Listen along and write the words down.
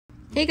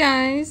Hey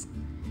guys!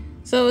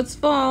 So it's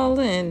fall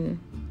and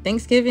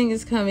Thanksgiving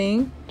is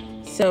coming.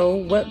 So,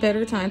 what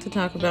better time to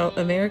talk about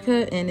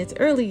America in its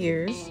early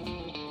years?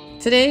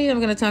 Today,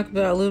 I'm going to talk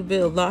about a little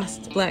bit of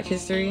lost black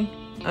history.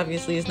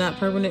 Obviously, it's not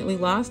permanently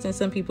lost, and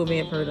some people may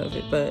have heard of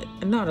it, but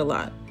not a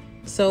lot.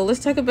 So, let's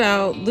talk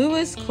about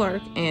Lewis,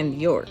 Clark, and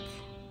York.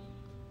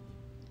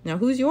 Now,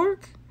 who's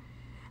York?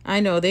 I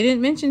know they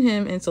didn't mention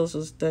him in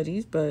social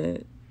studies,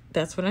 but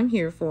that's what I'm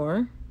here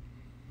for.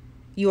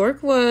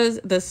 York was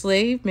the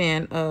slave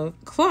man of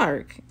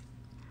Clark,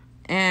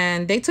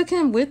 and they took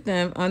him with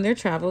them on their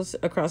travels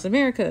across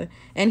America,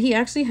 and he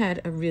actually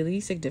had a really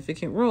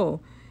significant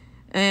role.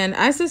 And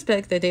I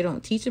suspect that they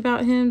don't teach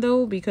about him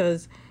though,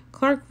 because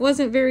Clark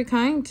wasn't very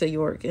kind to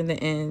York in the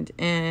end,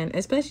 and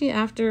especially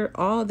after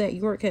all that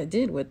York had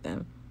did with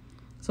them.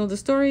 So the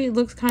story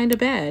looks kind of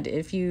bad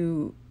if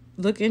you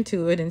look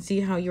into it and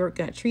see how York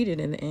got treated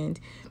in the end.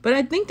 But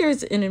I think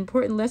there's an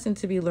important lesson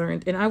to be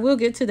learned, and I will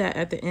get to that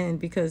at the end,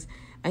 because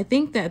I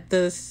think that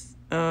this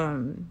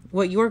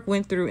what York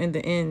went through in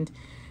the end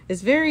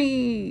is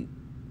very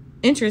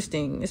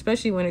interesting,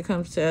 especially when it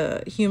comes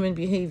to human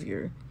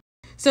behavior.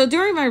 So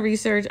during my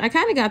research, I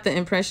kind of got the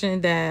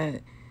impression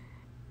that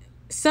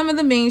some of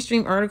the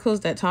mainstream articles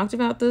that talked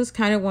about this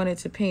kind of wanted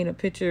to paint a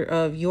picture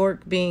of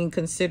York being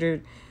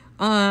considered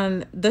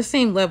on the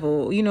same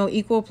level,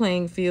 equal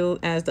playing field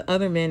as the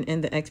other men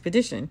in the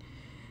expedition.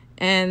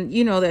 And,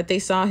 that they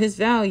saw his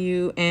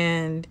value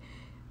and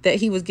that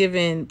he was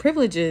given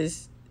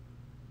privileges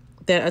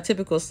that a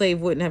typical slave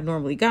wouldn't have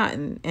normally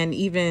gotten. And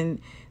even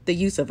the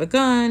use of a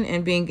gun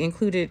and being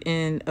included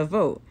in a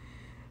vote.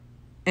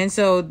 And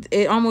so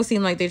it almost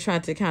seemed like they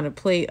tried to kind of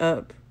play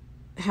up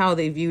how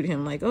they viewed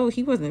him. Like, oh,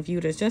 he wasn't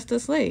viewed as just a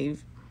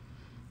slave.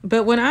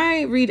 But when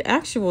I read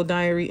actual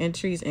diary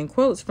entries and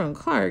quotes from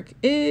Clark,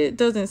 it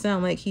doesn't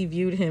sound like he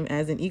viewed him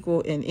as an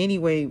equal in any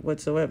way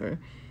whatsoever.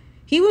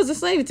 He was a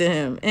slave to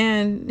him,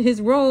 and his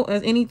role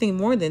as anything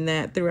more than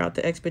that throughout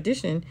the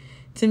expedition,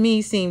 to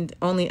me, seemed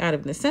only out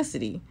of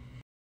necessity.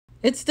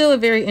 It's still a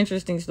very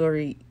interesting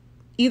story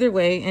either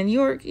way, and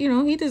York,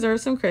 he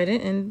deserves some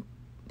credit and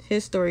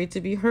his story to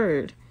be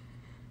heard.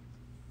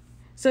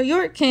 So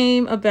York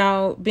came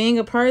about being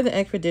a part of the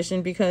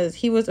expedition because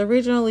he was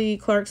originally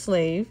Clark's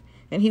slave,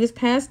 and he was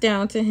passed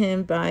down to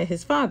him by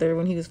his father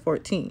when he was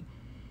 14.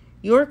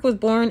 York was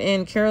born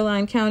in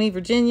Caroline County,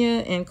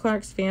 Virginia, and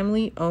Clark's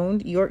family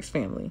owned York's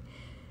family.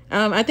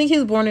 I think he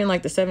was born in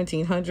like the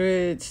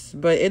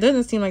 1700s, but it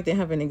doesn't seem like they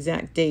have an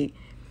exact date.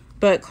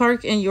 But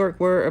Clark and York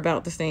were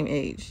about the same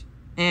age,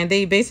 and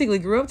they basically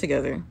grew up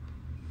together.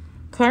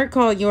 Clark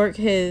called York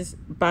his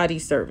body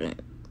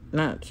servant.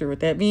 Not sure what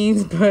that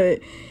means,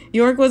 but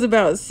York was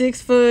about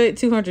 6 foot,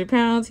 200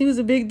 pounds. He was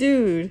a big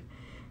dude.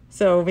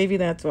 So maybe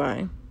that's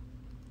why.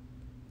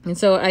 And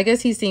so I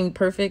guess he seemed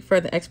perfect for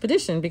the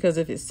expedition because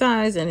of his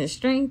size and his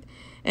strength.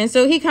 And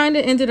so he kind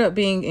of ended up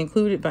being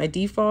included by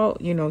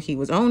default. He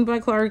was owned by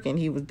Clark, and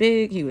he was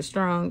big, he was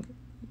strong.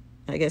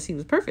 I guess he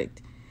was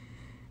perfect.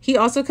 He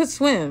also could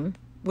swim,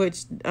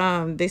 which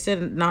they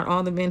said not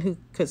all the men who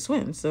could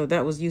swim. So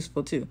that was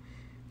useful too.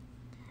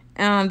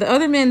 The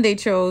other men they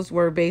chose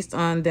were based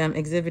on them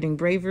exhibiting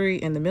bravery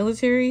in the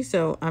military.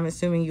 So I'm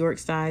assuming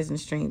York's size and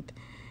strength,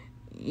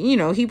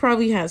 he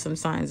probably had some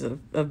signs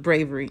of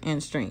bravery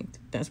and strength.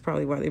 That's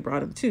probably why they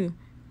brought him too.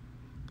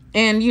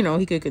 And,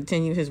 he could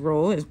continue his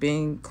role as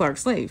being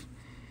Clark's slave.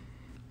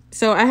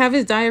 So I have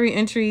his diary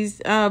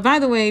entries. By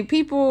the way,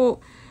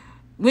 people,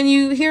 when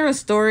you hear a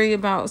story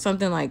about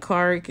something like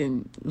Clark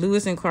and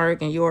Lewis and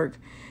Clark and York,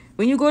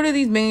 when you go to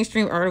these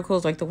mainstream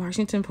articles like the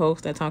Washington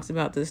Post that talks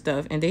about this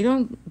stuff, and they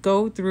don't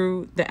go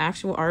through the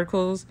actual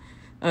articles,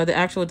 the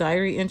actual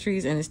diary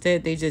entries, and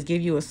instead they just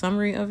give you a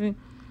summary of it,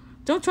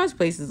 don't trust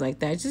places like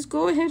that. Just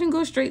go ahead and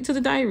go straight to the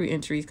diary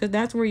entries, because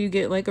that's where you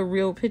get like a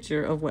real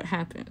picture of what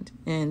happened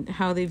and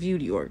how they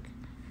viewed York.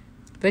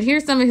 But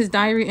here's some of his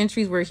diary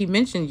entries where he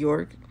mentioned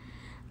York.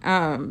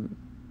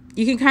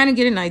 You can kind of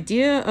get an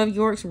idea of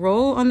York's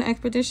role on the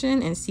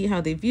expedition and see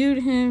how they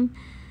viewed him.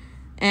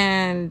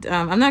 And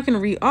I'm not going to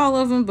read all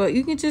of them, but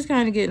you can just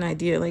kind of get an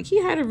idea. Like,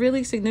 he had a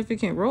really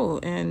significant role,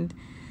 and,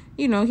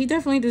 he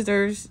definitely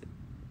deserves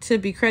to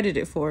be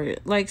credited for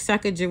it. Like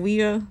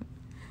Sacagawea.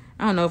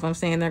 I don't know if I'm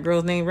saying that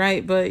girl's name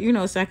right, but,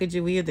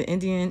 Sacagawea, the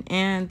Indian,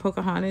 and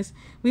Pocahontas.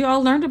 We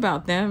all learned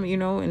about them,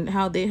 and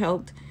how they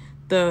helped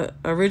the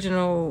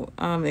original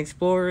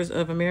explorers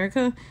of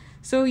America.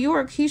 So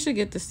York, he should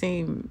get the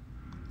same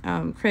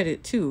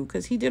credit, too,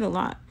 because he did a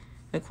lot.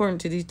 According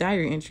to these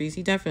diary entries,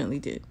 he definitely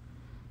did.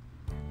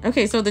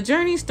 Okay, so the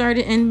journey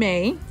started in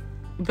May,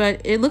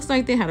 but it looks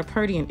like they had a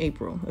party in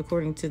April,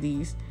 according to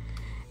these.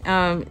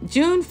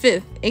 June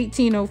 5th,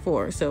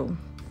 1804. So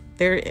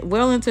they're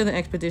well into the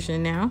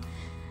expedition now.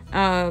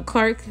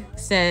 Clark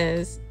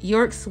says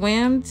York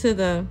swam to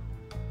the,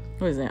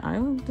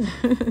 island?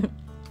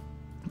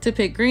 To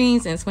pick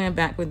greens and swam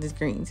back with his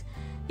greens.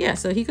 Yeah,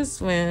 so he could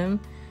swim.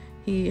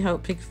 He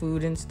helped pick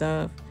food and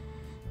stuff.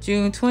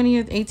 June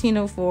 20th,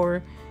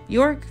 1804.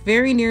 York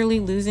very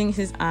nearly losing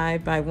his eye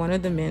by one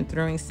of the men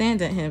throwing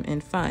sand at him in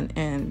fun.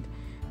 And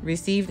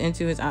received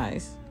into his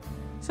eyes.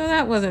 So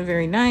that wasn't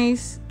very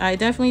nice. I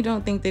definitely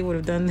don't think they would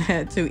have done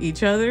that to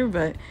each other,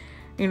 but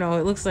you know,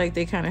 it looks like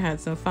they kind of had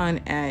some fun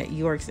at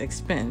York's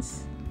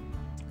expense.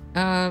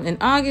 In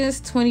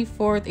August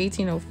 24th,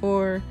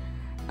 1804,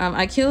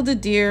 I killed a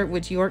deer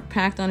which York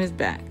packed on his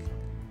back.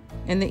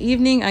 In the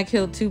evening, I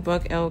killed 2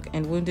 buck elk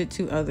and wounded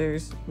 2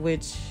 others,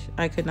 which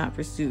I could not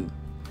pursue.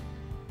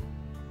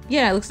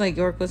 Yeah, it looks like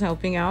York was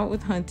helping out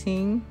with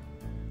hunting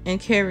and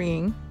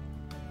carrying.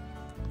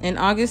 In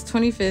August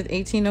 25th,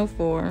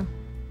 1804,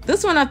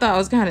 this one I thought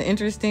was kind of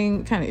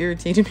interesting, kind of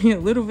irritated me a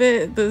little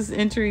bit, this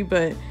entry,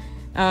 but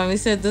it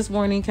said, this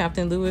morning,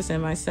 Captain Lewis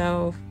and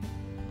myself,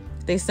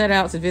 they set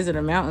out to visit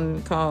a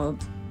mountain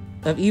called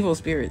of evil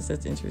spirits.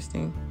 That's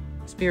interesting.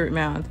 Spirit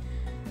Mound.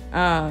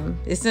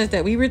 It says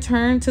that we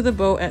returned to the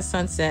boat at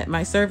sunset,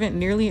 my servant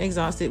nearly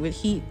exhausted with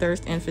heat,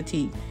 thirst, and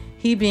fatigue,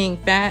 he being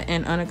fat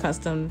and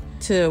unaccustomed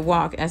to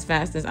walk as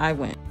fast as I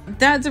went.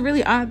 That's a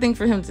really odd thing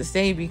for him to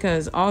say,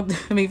 because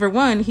for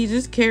one, he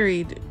just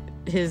carried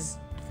his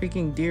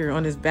freaking deer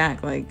on his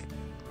back like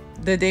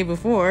the day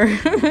before.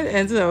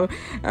 And so,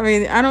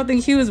 I don't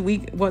think he was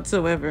weak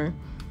whatsoever.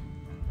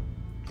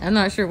 I'm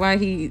not sure why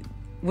he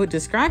would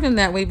describe him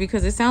that way,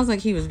 because it sounds like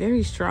he was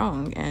very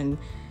strong. And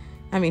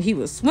he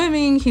was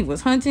swimming, he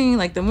was hunting.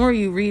 Like, the more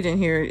you read in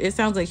here, it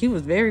sounds like he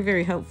was very,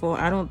 very helpful.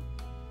 I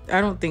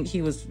don't think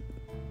he was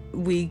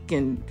weak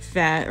and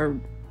fat or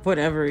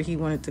whatever he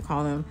wanted to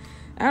call him.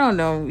 I don't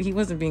know. He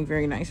wasn't being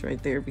very nice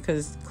right there,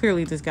 because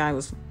clearly this guy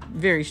was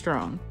very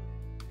strong.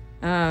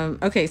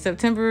 Okay,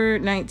 September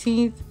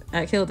 19th,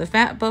 I killed a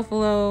fat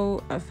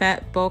buffalo, a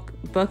fat buck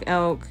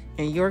elk,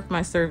 and York,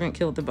 my servant,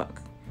 killed the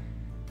buck.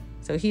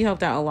 So he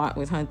helped out a lot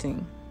with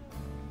hunting.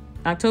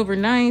 October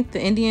 9th,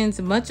 the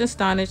Indians, much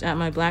astonished at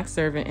my black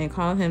servant, and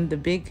called him the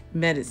Big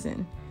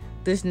Medicine.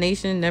 This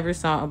nation never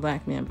saw a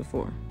black man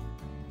before.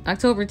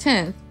 October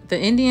 10th, the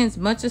Indians,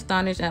 much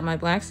astonished at my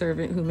black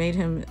servant, who made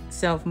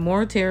himself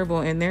more terrible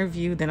in their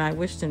view than I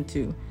wished him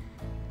to,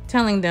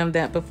 telling them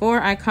that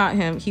before I caught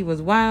him, he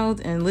was wild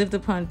and lived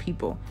upon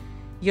people.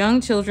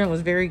 Young children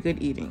was very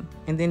good eating.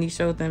 And then he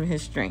showed them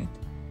his strength.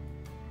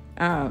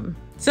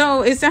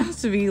 So it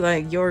sounds to me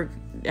like York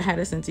had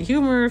a sense of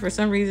humor. For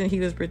some reason, he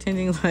was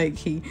pretending like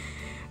he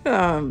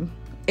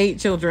ate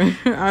children.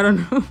 I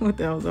don't know what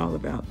that was all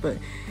about, but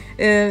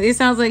it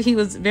sounds like he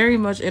was very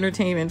much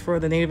entertainment for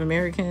the Native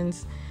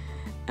Americans.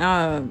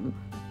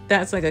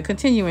 That's like a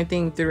continuing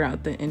thing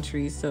throughout the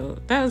entries, so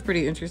that was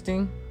pretty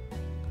interesting.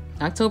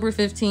 October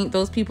 15th,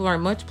 those people are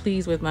much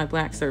pleased with my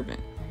black servant.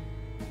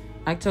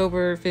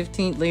 October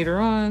 15th, later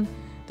on,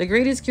 the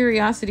greatest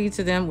curiosity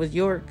to them was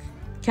York,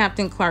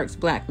 Captain Clark's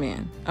black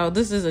man. Oh,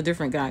 this is a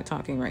different guy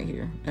talking right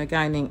here, a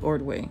guy named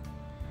Ordway.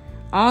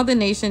 All the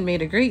nation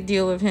made a great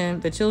deal of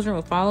him. The children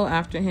would follow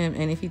after him,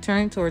 and if he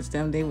turned towards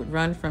them, they would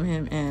run from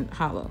him and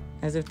hollow,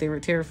 as if they were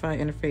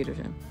terrified and afraid of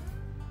him.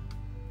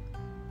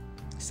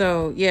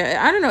 So,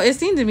 yeah, I don't know. It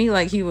seemed to me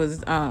like he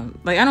was, I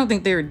don't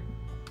think they were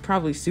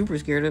probably super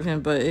scared of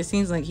him, but it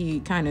seems like he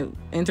kind of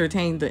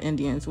entertained the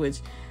Indians,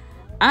 which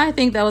I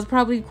think that was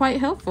probably quite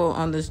helpful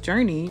on this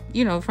journey,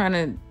 you know,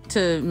 trying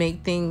to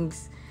make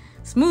things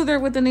smoother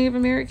with the Native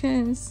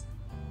Americans.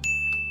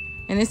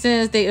 And it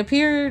says they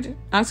appeared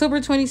October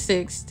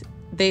 26th.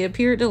 They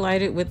appeared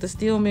delighted with the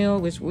steel mill,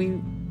 which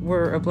we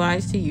were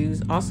obliged to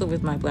use, also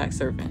with my black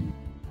servant.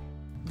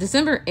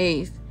 December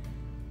 8th,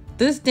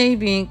 this day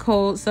being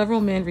cold,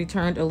 several men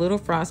returned a little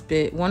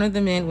frostbit. One of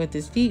the men with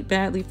his feet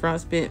badly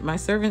frostbit. My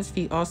servant's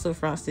feet also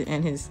frosted,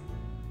 and his...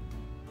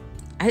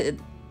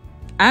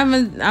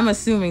 I'm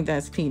assuming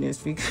that's penis,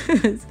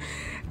 because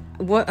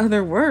what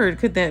other word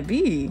could that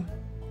be?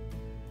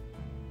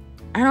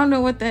 I don't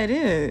know what that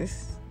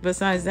is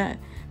besides that.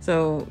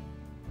 So,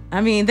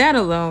 that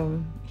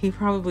alone, he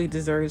probably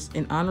deserves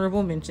an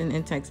honorable mention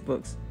in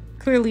textbooks.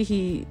 Clearly,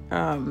 he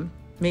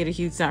made a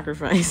huge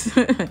sacrifice.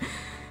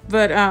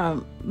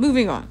 But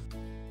moving on.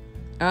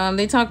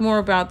 They talk more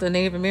about the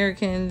Native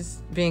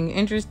Americans being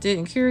interested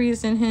and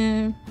curious in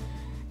him.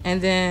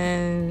 And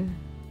then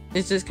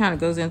it just kind of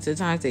goes into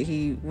times that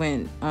he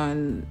went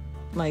on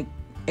like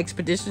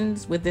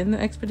expeditions within the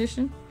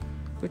expedition,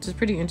 which is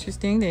pretty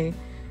interesting. They,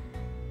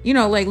 you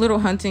know, like little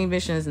hunting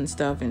missions and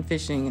stuff and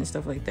fishing and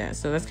stuff like that.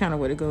 So that's kind of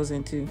what it goes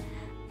into.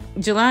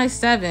 July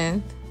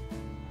 7th,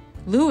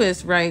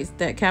 Lewis writes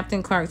that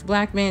Captain Clark's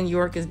black man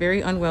York is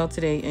very unwell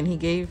today, and he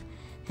gave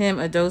him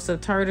a dose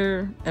of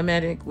tartar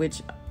emetic,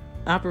 which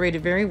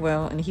operated very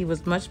well, and he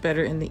was much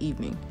better in the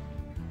evening.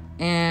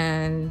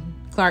 And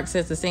Clark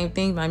says the same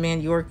thing. My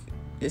man York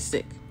is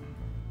sick.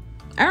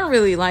 I don't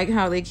really like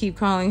how they keep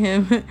calling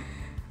him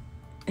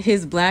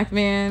his black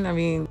man.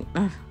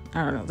 I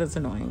don't know. That's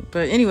annoying.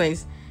 But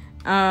anyways,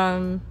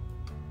 August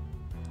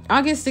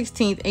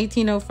 16th,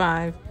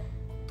 1805,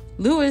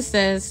 Lewis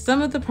says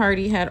some of the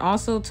party had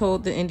also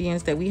told the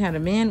Indians that we had a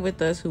man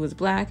with us who was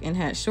black and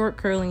had short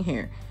curling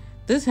hair.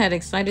 This had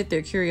excited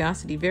their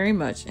curiosity very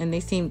much, and they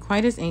seemed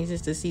quite as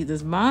anxious to see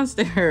this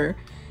monster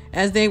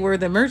as they were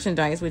the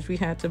merchandise which we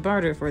had to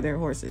barter for their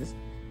horses.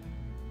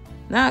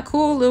 Not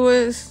cool,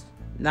 Lewis.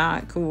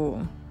 Not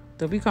cool.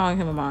 They'll be calling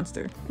him a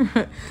monster.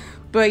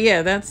 But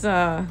yeah, that's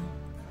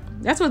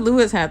what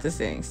Lewis had to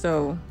say.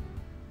 So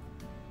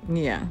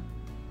yeah,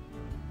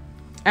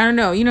 I don't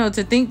know.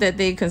 To think that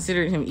they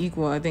considered him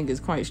equal, I think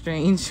is quite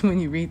strange when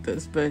you read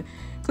this. But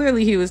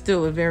clearly, he was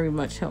still a very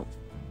much help.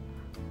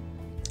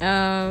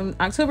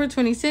 October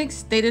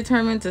 26th, they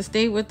determined to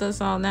stay with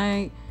us all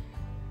night.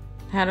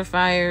 Had a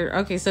fire.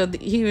 Okay, so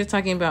he was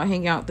talking about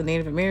hanging out with the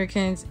Native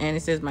Americans, and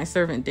it says my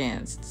servant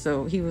danced.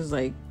 So he was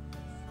like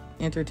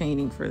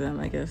entertaining for them,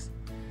 I guess.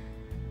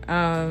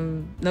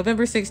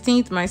 November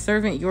 16th, my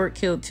servant York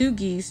killed 2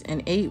 geese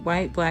and 8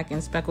 white, black,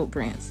 and speckled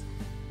brants.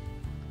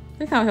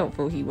 Look how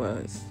helpful he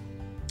was.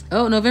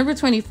 Oh, November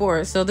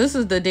 24th. So this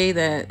is the day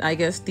that I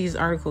guess these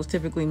articles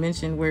typically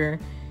mention where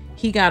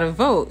he got a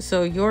vote.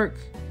 So York,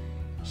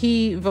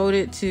 he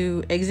voted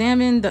to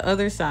examine the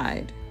other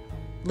side.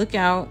 Look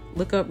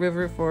up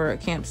river for a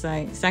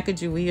campsite.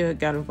 Sacagawea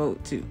got a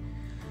vote too.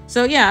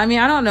 So yeah, I mean,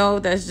 I don't know.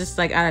 That's just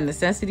like out of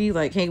necessity.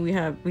 Like, hey,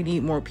 we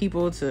need more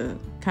people to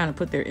kind of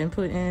put their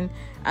input in.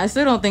 I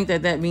still don't think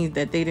that means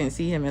that they didn't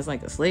see him as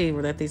like a slave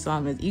or that they saw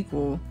him as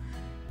equal.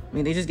 I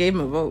mean, they just gave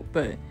him a vote,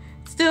 but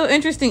still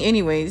interesting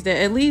anyways, that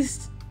at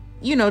least,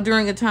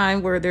 during a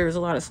time where there was a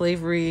lot of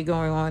slavery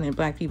going on and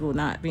black people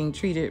not being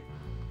treated,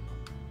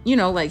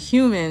 like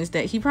humans,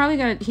 that he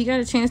got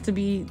a chance to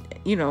be,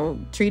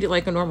 treated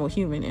like a normal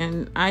human.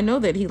 And I know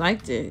that he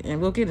liked it,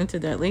 and we'll get into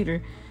that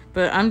later.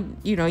 But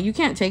you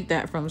can't take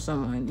that from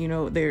someone,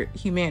 their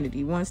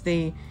humanity. Once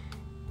they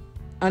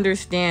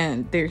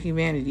understand their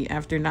humanity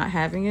after not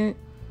having it,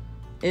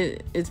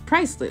 it's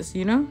priceless,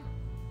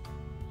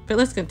 But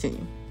let's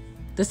continue.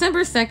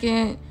 December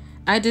 2nd,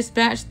 I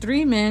dispatched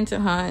 3 men to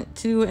hunt,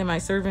 2 and my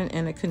servant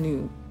in a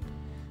canoe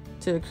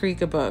to a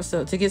creek above,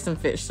 so to get some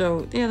fish.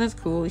 So yeah, that's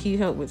cool. He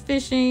helped with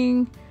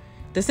fishing.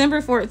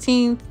 December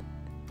 14th,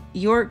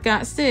 York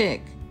got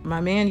sick. My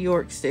man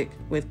York sick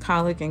with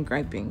colic and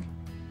griping.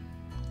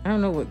 I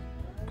don't know what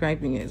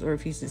griping is, or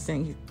if he's just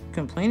saying he's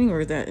complaining,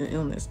 or is that an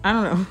illness? I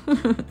don't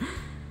know.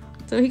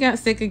 So he got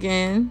sick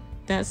again.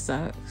 That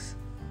sucks.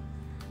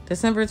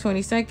 December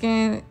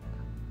 22nd,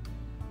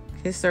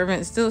 his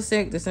servant is still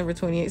sick. December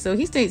 28th. So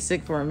he stayed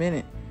sick for a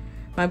minute.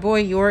 My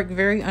boy York,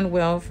 very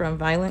unwell from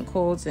violent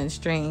colds and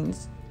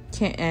strains,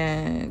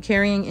 and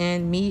carrying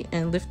in meat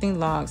and lifting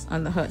logs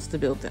on the huts to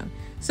build them.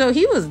 So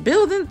he was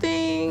building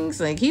things,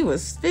 like he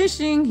was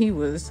fishing, he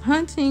was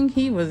hunting,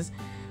 he was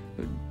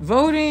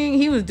voting,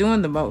 he was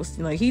doing the most.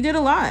 Like, he did a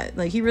lot.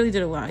 Like, he really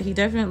did a lot. He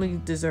definitely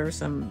deserves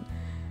some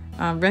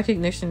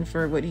recognition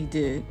for what he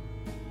did.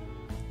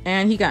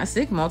 And he got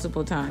sick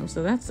multiple times,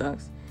 so that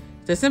sucks.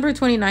 December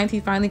 29th, he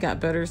finally got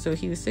better, so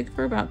he was sick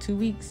for about 2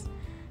 weeks.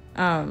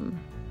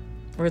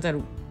 Or is that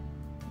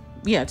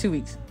 2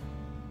 weeks.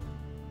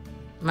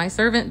 My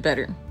servant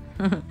better.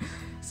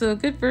 So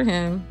good for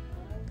him.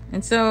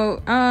 And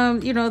so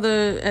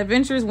the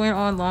adventures went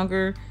on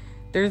longer.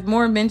 There's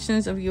more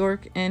mentions of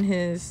York in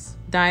his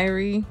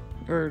diary,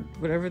 or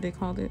whatever they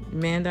called it,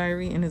 man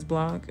diary, in his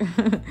blog.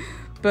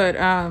 But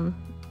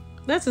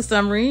that's a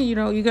summary.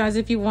 You guys,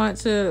 if you want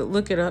to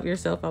look it up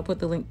yourself, I'll put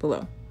the link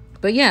below.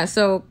 But yeah,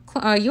 so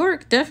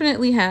York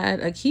definitely had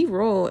a key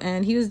role,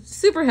 and he was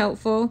super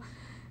helpful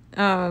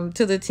to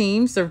the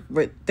team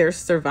with their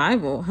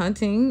survival,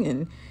 hunting,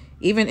 and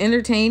even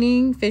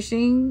entertaining,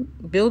 fishing,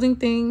 building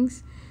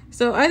things.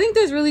 So I think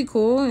that's really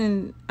cool,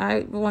 and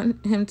I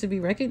want him to be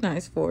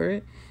recognized for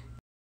it.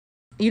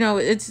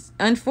 It's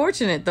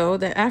unfortunate, though,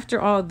 that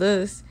after all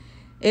this,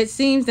 it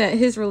seems that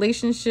his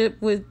relationship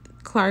with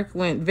Clark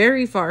went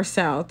very far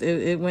south.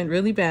 It went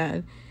really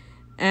bad.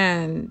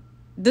 And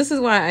this is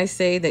why I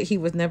say that he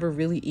was never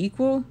really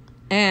equal.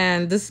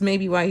 And this may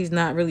be why he's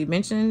not really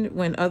mentioned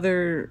when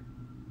other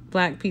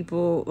black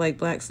people, like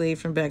black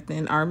slaves from back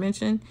then, are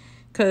mentioned.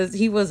 Because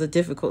he was a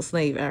difficult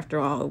slave after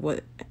all of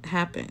what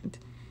happened.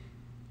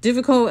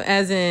 Difficult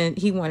as in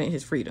he wanted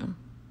his freedom.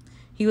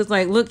 He was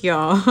like, look,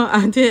 y'all,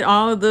 I did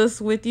all of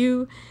this with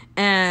you,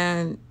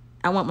 and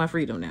I want my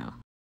freedom now.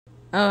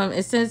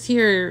 It says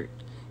here,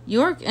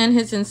 York and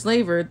his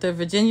enslaver, the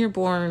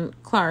Virginia-born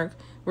Clark,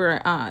 were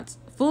at odds.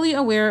 Fully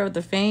aware of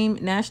the fame,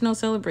 national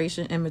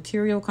celebration, and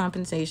material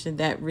compensation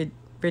that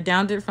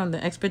redounded from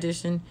the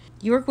expedition,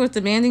 York was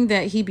demanding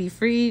that he be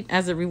freed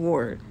as a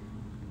reward.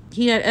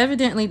 He had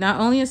evidently not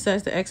only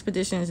assessed the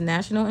expedition's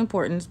national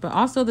importance, but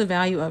also the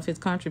value of his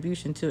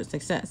contribution to its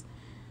success.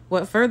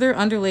 What further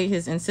underlay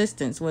his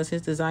insistence was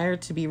his desire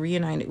to be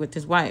reunited with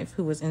his wife,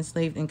 who was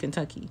enslaved in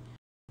Kentucky.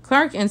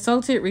 Clark,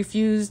 insulted,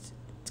 refused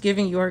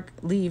giving York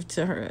leave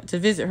to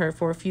visit her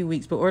for a few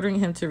weeks, but ordering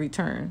him to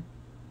return.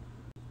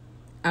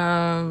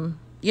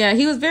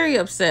 He was very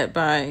upset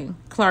by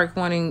York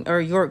wanting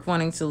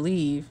to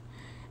leave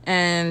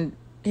and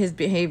his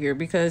behavior,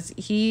 because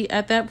he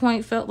at that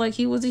point felt like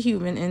he was a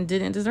human and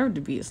didn't deserve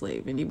to be a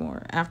slave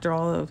anymore after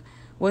all of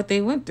what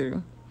they went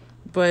through.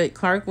 But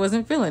Clark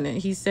wasn't feeling it.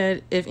 He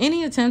said, if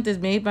any attempt is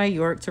made by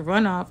York to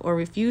run off or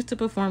refuse to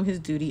perform his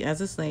duty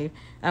as a slave,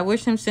 I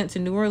wish him sent to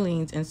New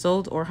Orleans and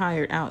sold or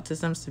hired out to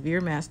some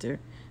severe master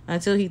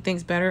until he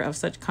thinks better of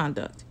such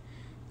conduct.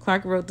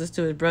 Clark wrote this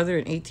to his brother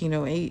in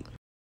 1808.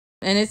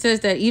 And it says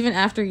that even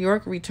after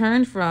York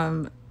returned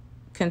from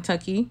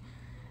Kentucky,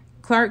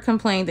 Clark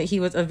complained that he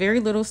was of very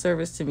little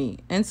service to me,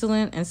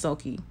 insolent and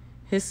sulky.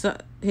 His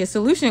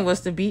solution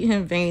was to beat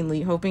him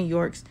vainly, hoping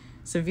York's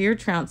severe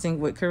trouncing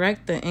would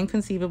correct the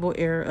inconceivable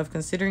error of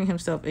considering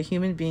himself a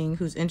human being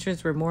whose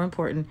interests were more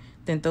important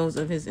than those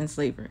of his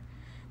enslaver.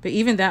 But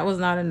even that was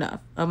not enough.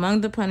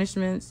 Among the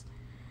punishments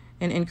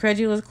an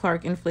incredulous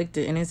Clark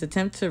inflicted in his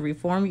attempt to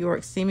reform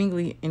York's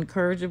seemingly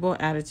incorrigible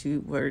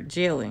attitude were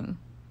jailing,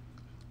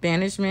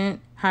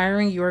 banishment,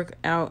 hiring York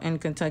out in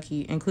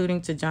Kentucky,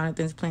 including to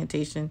Jonathan's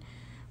plantation,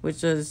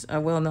 which was a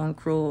well-known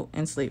cruel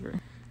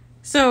enslaver.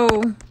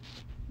 So,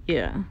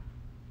 yeah.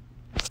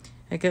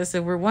 I guess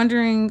if we're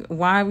wondering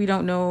why we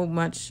don't know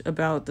much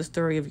about the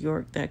story of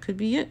York, that could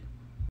be it.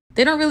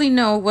 They don't really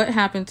know what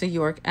happened to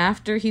York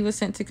after he was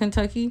sent to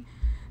Kentucky.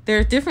 There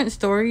are different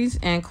stories,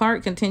 and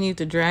Clark continued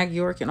to drag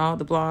York in all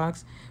the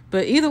blogs.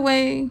 But either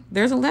way,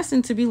 there's a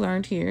lesson to be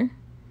learned here.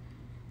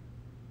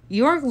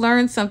 York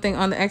learned something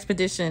on the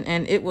expedition,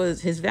 and it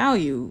was his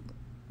value,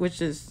 which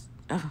is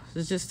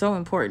just so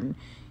important.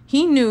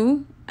 He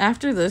knew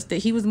after this that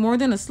he was more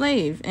than a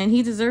slave, and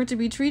he deserved to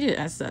be treated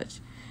as such.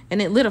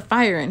 And it lit a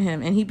fire in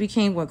him, and he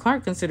became what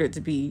Clark considered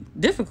to be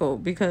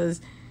difficult because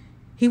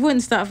he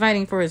wouldn't stop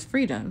fighting for his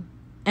freedom.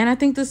 And I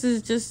think this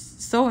is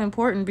just so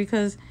important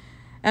because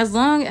as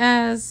long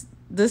as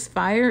this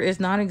fire is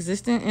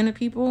non-existent in a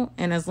people,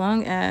 and as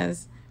long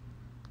as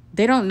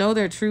they don't know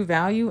their true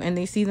value and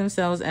they see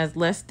themselves as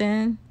less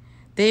than,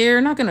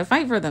 they're not going to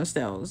fight for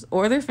themselves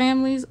or their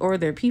families or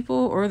their people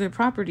or their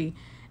property,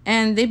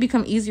 and they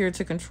become easier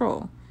to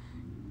control.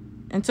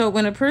 And so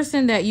when a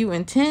person that you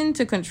intend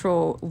to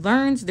control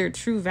learns their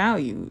true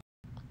value,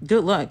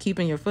 good luck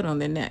keeping your foot on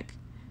their neck.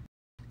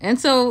 And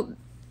so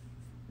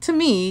to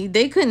me,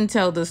 they couldn't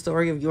tell the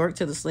story of York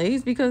to the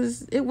slaves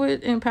because it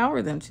would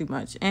empower them too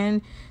much.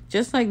 And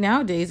just like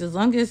nowadays, as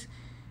long as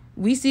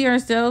we see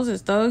ourselves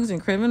as thugs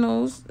and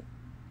criminals,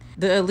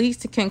 the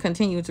elites can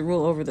continue to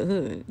rule over the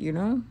hood, you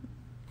know?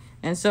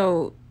 And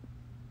so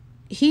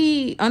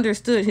he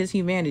understood his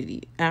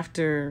humanity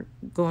after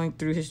going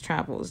through his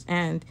travels,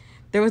 and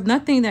there was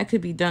nothing that could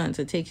be done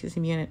to take his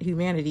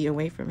humanity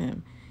away from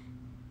him.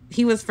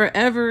 He was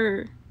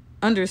forever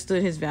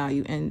understood his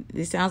value, and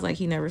it sounds like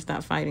he never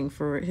stopped fighting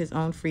for his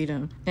own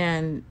freedom.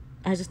 And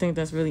I just think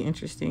that's really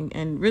interesting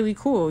and really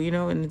cool, you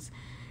know, and it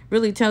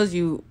really tells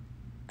you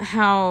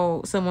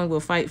how someone will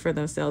fight for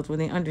themselves when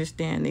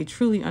they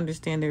truly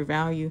understand their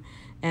value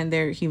and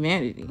their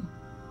humanity.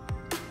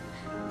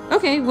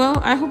 Okay, well,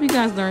 I hope you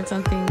guys learned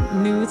something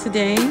new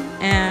today,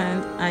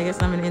 and I guess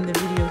I'm gonna end the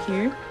video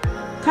here.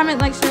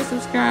 Comment, like, share,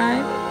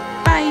 subscribe.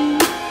 Bye.